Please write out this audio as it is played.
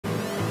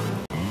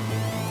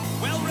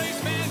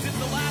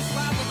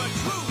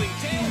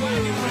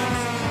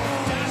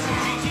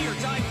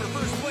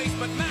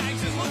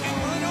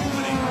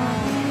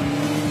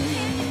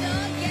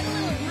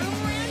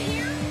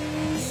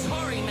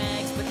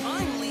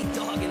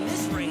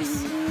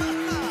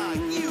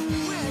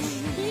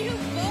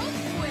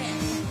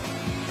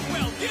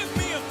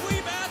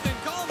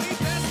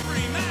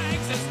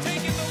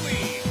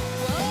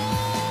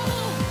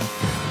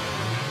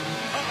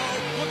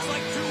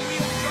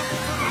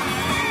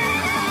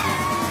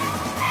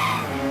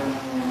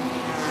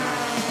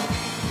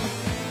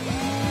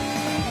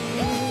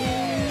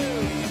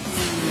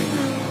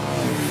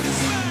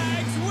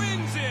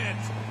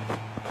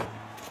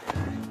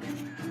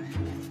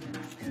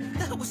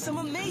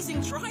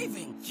amazing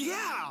driving.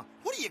 Yeah!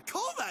 What do you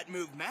call that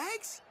move,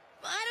 Mags?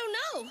 I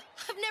don't know.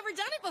 I've never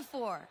done it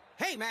before.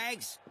 Hey,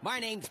 Mags. My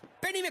name's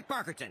Benny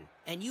McBarkerton,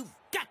 and you've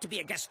got to be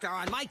a guest star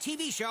on my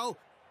TV show,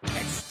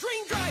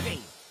 Extreme Driving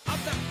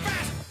of the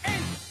Fast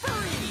and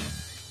Furry.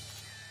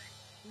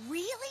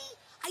 Really?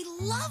 I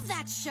love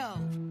that show.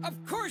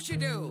 Of course you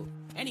do.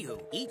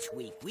 Anywho, each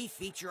week we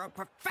feature a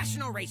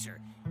professional racer,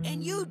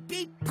 and you'd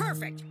be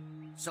perfect.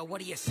 So what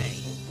do you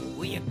say?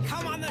 Will you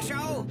come on the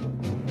show?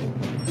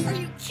 Are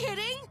you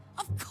kidding?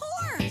 Of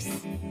course!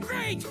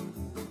 Great!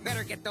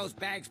 Better get those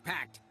bags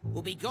packed.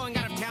 We'll be going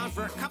out of town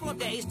for a couple of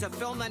days to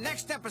film the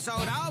next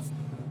episode of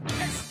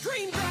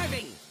Extreme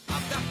Driving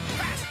of the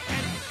Fast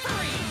and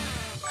Furry.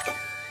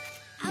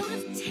 Out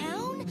of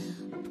town?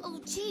 Oh,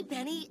 gee,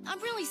 Benny,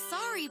 I'm really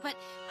sorry, but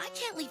I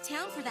can't leave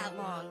town for that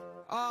long.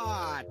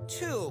 Aw,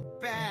 too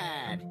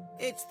bad.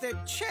 It's the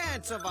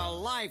chance of a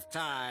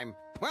lifetime.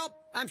 Well,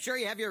 I'm sure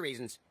you have your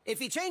reasons.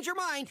 If you change your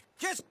mind,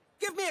 just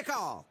give me a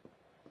call.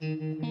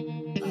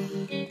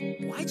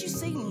 Why'd you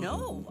say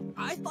no?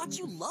 I thought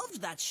you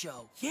loved that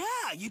show. Yeah,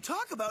 you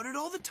talk about it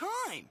all the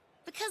time.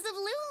 Because of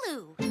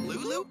Lulu.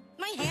 Lulu?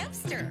 My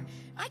hamster.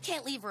 I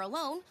can't leave her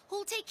alone.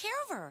 Who'll take care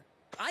of her?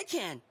 I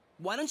can.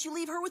 Why don't you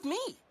leave her with me?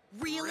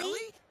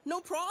 Really? No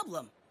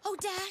problem. Oh,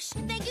 Dash,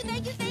 thank you,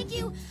 thank you, thank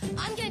you.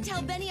 I'm gonna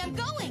tell Benny I'm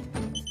going.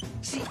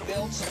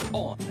 Seatbelts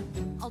on.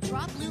 I'll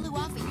drop Lulu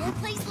off at your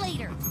place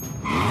later.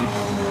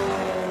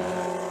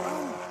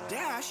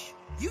 Dash,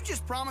 you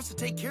just promised to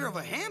take care of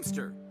a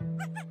hamster.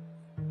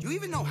 Do you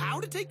even know how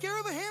to take care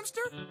of a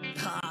hamster?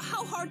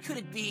 How hard could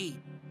it be?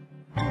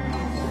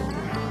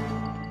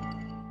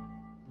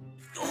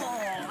 Oh,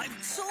 I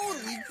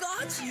totally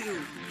got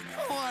you.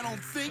 Oh, I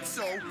don't think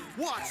so.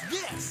 Watch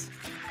this.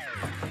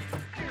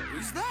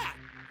 Who's that?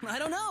 I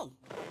don't know.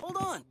 Hold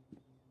on.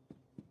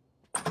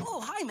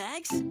 Oh, hi,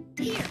 Mags.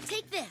 Here,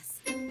 take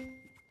this.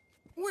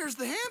 Where's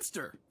the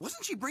hamster?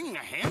 Wasn't she bringing a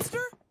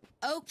hamster?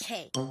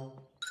 Okay.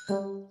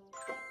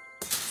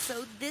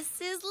 So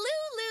this is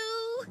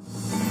Lulu.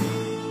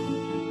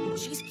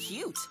 She's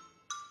cute.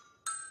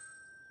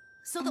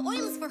 So the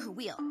oil is for her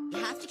wheel. You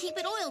have to keep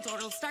it oiled or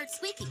it'll start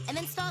squeaking and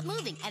then stop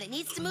moving. And it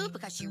needs to move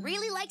because she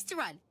really likes to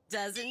run.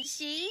 Doesn't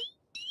she?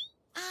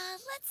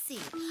 Let's see.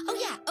 Oh,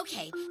 yeah,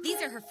 okay.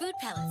 These are her food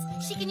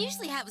pellets. She can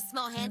usually have a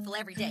small handful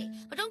every day,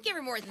 but don't give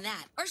her more than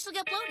that, or she'll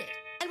get bloated.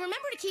 And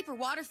remember to keep her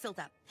water filled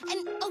up.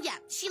 And, oh, yeah,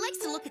 she likes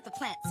to look at the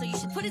plant, so you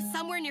should put it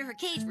somewhere near her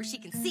cage where she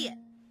can see it.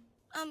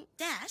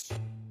 Dash,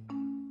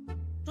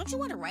 don't you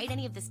want to write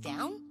any of this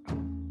down?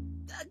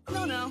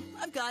 No,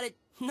 I've got it.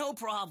 No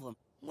problem.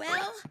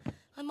 Well,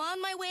 I'm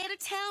on my way out of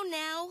town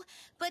now,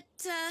 but,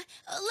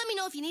 let me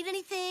know if you need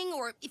anything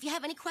or if you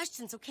have any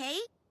questions, okay?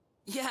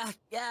 Yeah,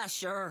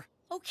 sure.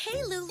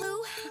 Okay,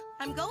 Lulu.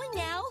 I'm going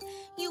now.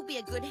 You be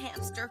a good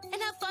hamster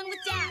and have fun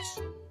with Dash.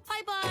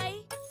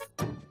 Bye-bye.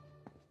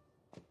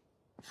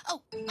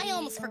 Oh, I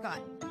almost forgot.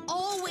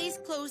 Always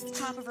close the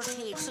top of her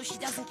cage so she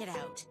doesn't get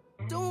out.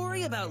 Don't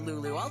worry about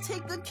Lulu. I'll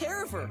take good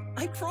care of her.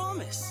 I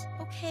promise.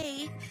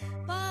 Okay.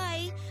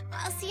 Bye.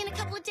 I'll see you in a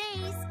couple of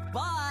days.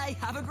 Bye.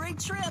 Have a great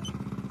trip.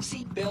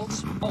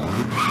 Seatbelts on.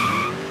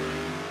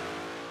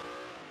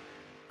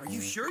 Are you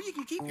sure you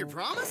can keep your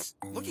promise?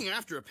 Looking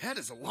after a pet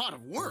is a lot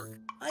of work.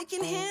 I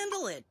can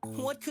handle it.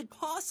 What could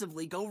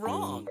possibly go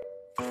wrong?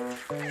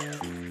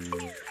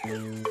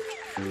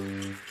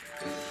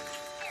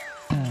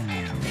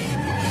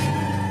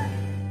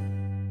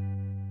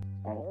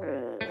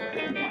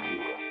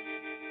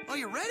 Are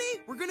you ready?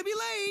 We're gonna be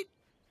late.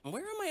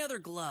 Where are my other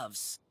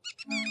gloves?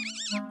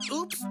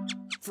 Oops.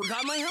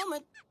 Forgot my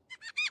helmet.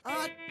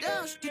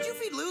 Dash, did you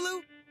feed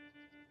Lulu?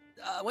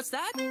 What's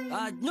that?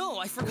 No,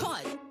 I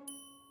forgot.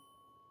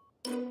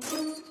 Is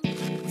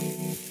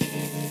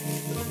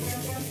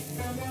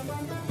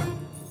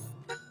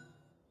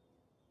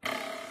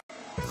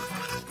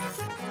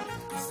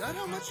that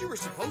how much you were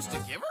supposed to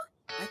give her?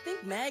 I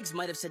think Mags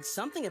might have said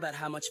something about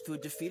how much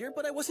food to feed her,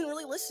 but I wasn't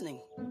really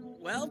listening.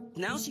 Well,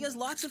 now she has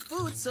lots of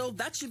food, so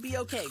that should be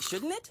okay,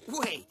 shouldn't it?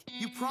 Wait,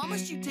 you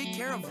promised you'd take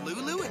care of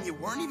Lulu and you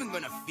weren't even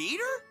gonna feed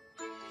her?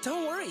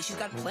 Don't worry, she's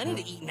got plenty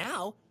to eat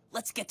now.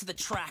 Let's get to the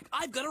track.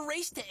 I've got a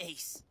race to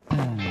ace.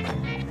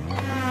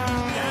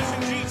 Dash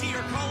and GT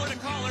are collar to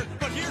collar,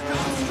 but here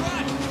comes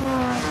Strut.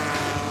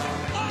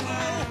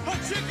 Uh-oh! A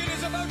chicken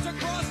is about to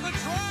cross the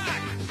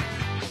track!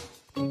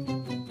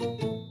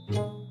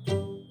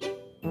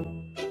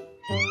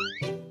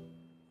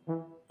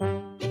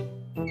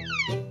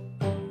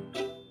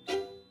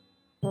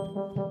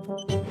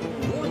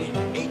 Warning,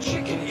 a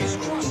chicken is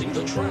crossing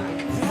the track.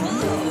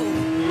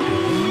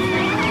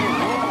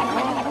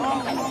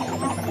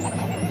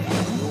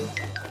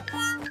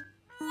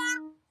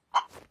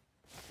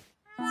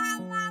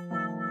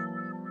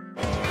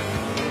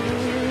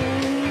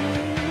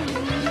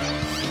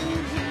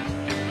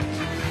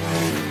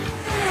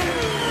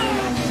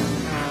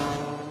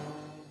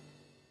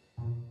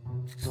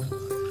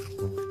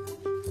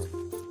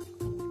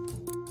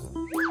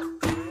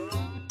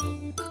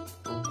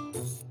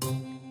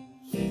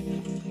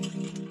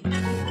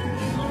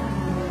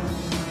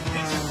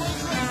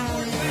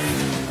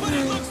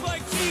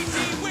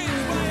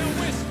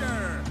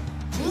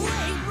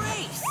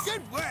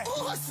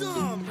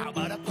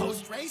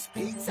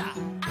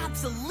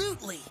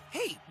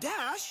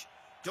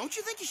 Don't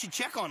you think you should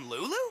check on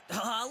Lulu?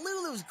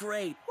 Lulu's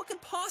great. What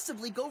could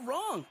possibly go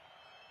wrong?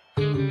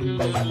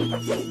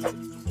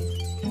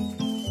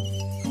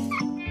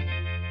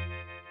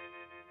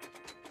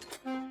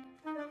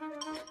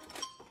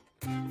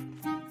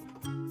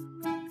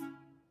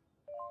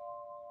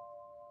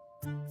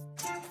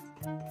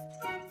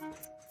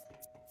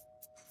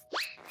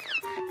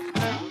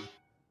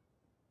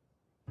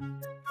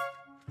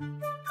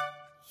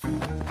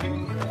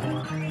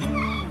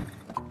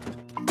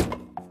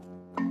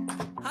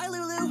 Hi,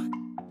 Lulu.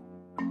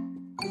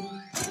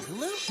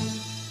 Lulu?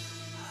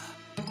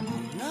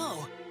 Oh,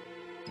 no.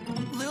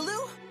 Lulu?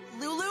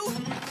 Lulu?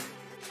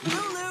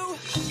 Lulu?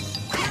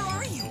 Where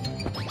are you?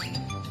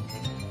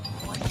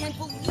 Oh, I can't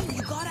believe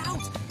you got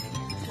out.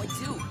 What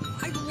do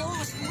I do? I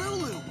lost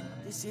Lulu.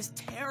 This is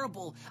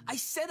terrible. I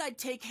said I'd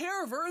take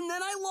care of her, and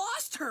then I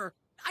lost her.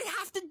 I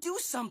have to do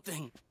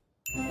something.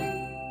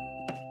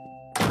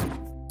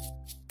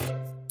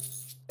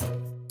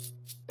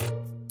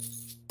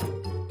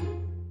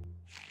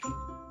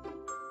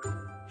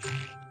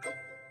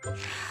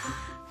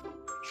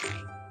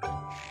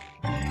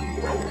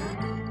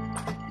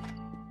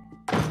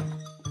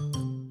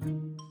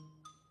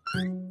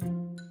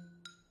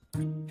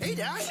 Hey,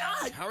 Dash.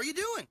 How are you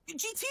doing?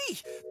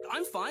 GT,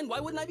 I'm fine.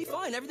 Why wouldn't I be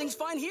fine? Everything's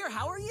fine here.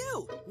 How are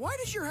you? Why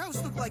does your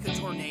house look like a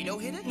tornado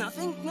hit it?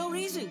 Nothing. No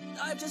reason.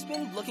 I've just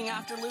been looking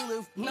after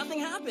Lulu. Nothing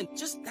happened.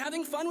 Just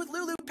having fun with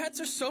Lulu. Pets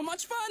are so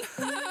much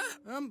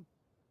fun.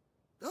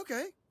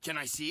 Okay. Can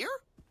I see her?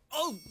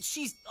 Oh,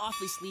 she's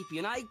awfully sleepy,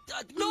 and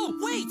no,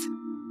 wait!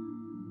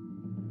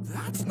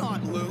 That's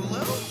not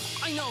Lulu.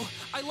 I know.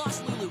 I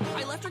lost Lulu.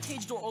 I left her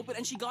cage door open,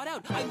 and she got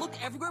out. I looked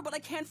everywhere, but I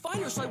can't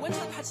find her, so I went to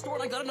the pet store,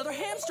 and I got another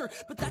hamster.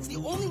 But that's the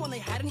only one they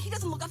had, and he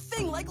doesn't look a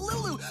thing like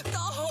Lulu.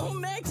 Oh,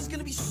 Max is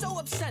gonna be so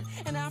upset,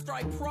 and after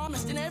I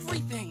promised and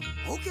everything.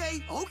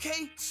 Okay.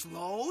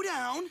 Slow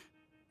down.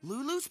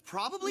 Lulu's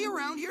probably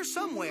around here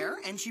somewhere,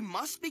 and she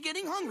must be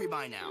getting hungry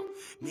by now.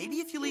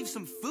 Maybe if you leave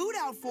some food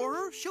out for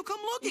her, she'll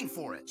come looking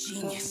for it.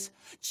 Genius.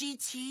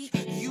 GT,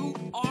 you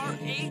are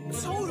a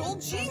total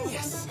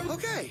genius.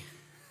 Okay.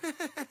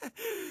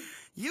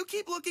 You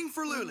keep looking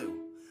for Lulu.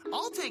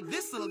 I'll take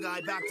this little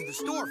guy back to the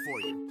store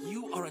for you.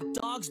 You are a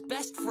dog's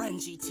best friend,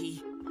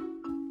 GT.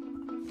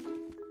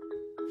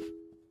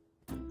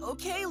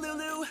 Okay,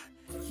 Lulu.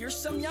 Here's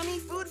some yummy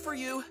food for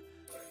you.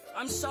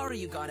 I'm sorry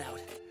you got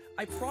out.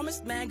 I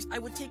promised Mags I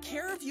would take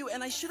care of you,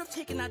 and I should have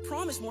taken that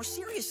promise more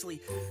seriously.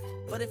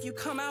 But if you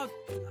come out,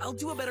 I'll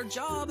do a better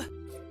job.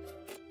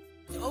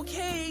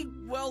 Okay,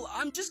 well,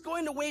 I'm just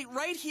going to wait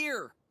right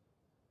here.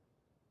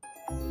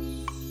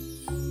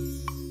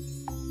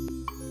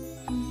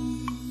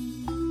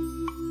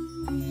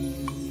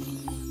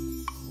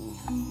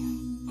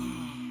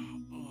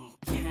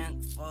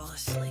 Can't fall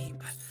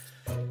asleep.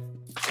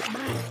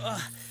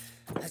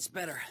 That's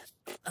better.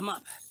 I'm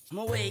up. I'm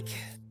awake.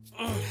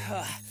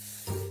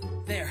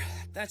 There,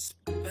 that's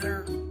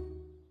better.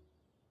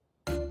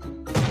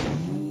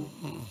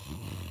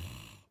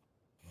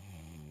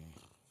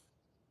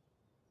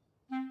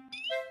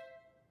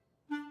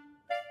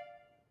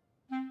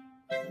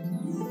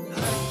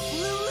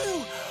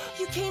 Lulu,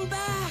 you came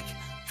back.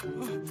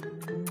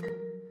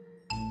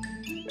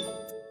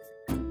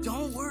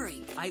 Don't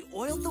worry, I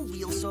oiled the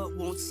wheel so it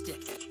won't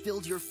stick.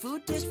 Filled your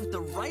food dish with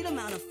the right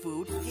amount of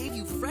food, gave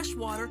you fresh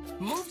water,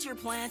 moved your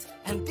plants,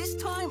 and this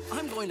time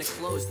I'm going to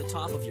close the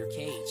top of your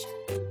cage.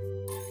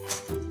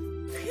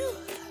 Phew.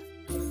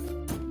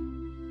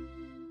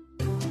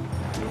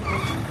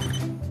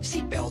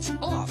 Seatbelts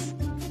off.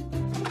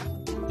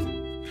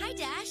 Hi,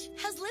 Dash.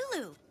 How's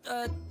Lulu?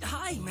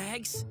 Hi,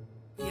 Mags.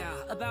 Yeah,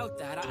 about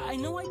that. I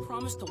know I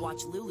promised to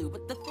watch Lulu,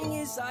 but the thing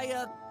is,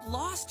 I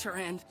lost her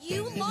and...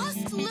 You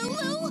lost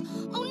Lulu?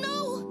 Oh,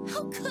 no.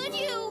 How could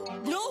you?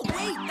 No,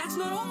 wait, that's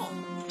not all.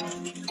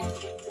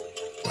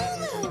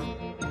 Lulu!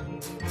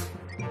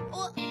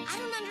 Well, I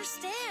don't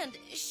understand.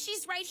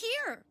 She's right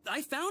here.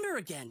 I found her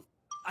again.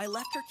 I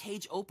left her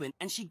cage open,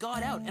 and she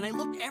got out, and I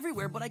looked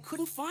everywhere, but I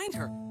couldn't find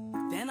her.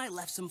 Then I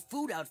left some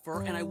food out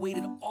for her, and I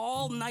waited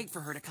all night for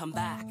her to come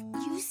back.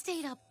 You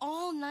stayed up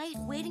all night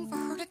waiting for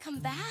her to come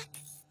back?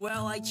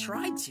 Well, I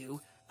tried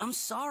to. I'm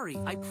sorry.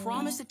 I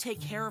promised to take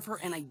care of her,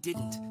 and I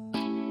didn't.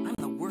 I'm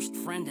the worst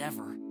friend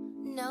ever.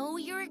 No,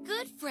 you're a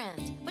good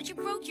friend, but you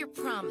broke your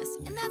promise,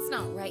 and that's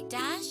not right,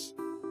 Dash.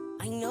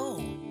 I know.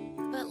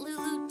 But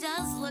Lulu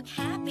does look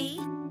happy.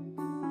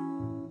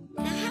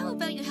 Now, how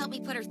about you help me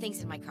put her things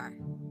in my car?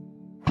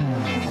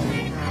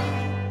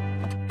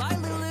 Bye,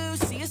 Lulu.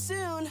 See you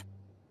soon.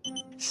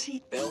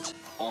 Seatbelt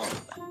on.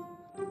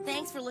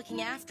 Thanks for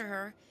looking after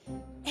her.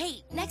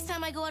 Hey, next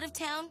time I go out of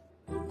town,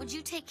 would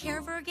you take care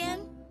of her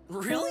again?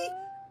 Really?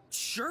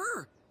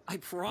 Sure. I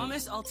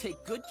promise I'll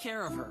take good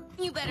care of her.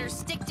 You better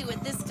stick to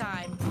it this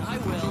time. I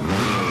will.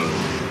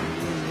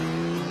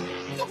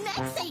 Did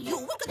Max say you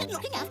were good at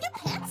looking after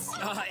pets?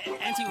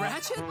 Auntie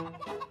Ratchet?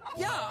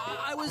 Yeah,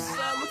 I was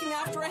looking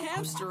after a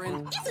hamster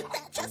and... Isn't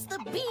that just the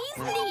bee's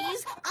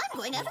knees? I'm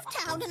going out of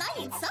town and I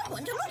need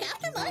someone to look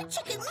after my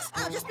chickens.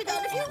 I'll just be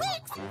gone a few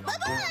weeks.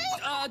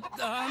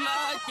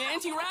 Bye-bye.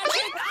 Auntie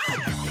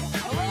Ratchet!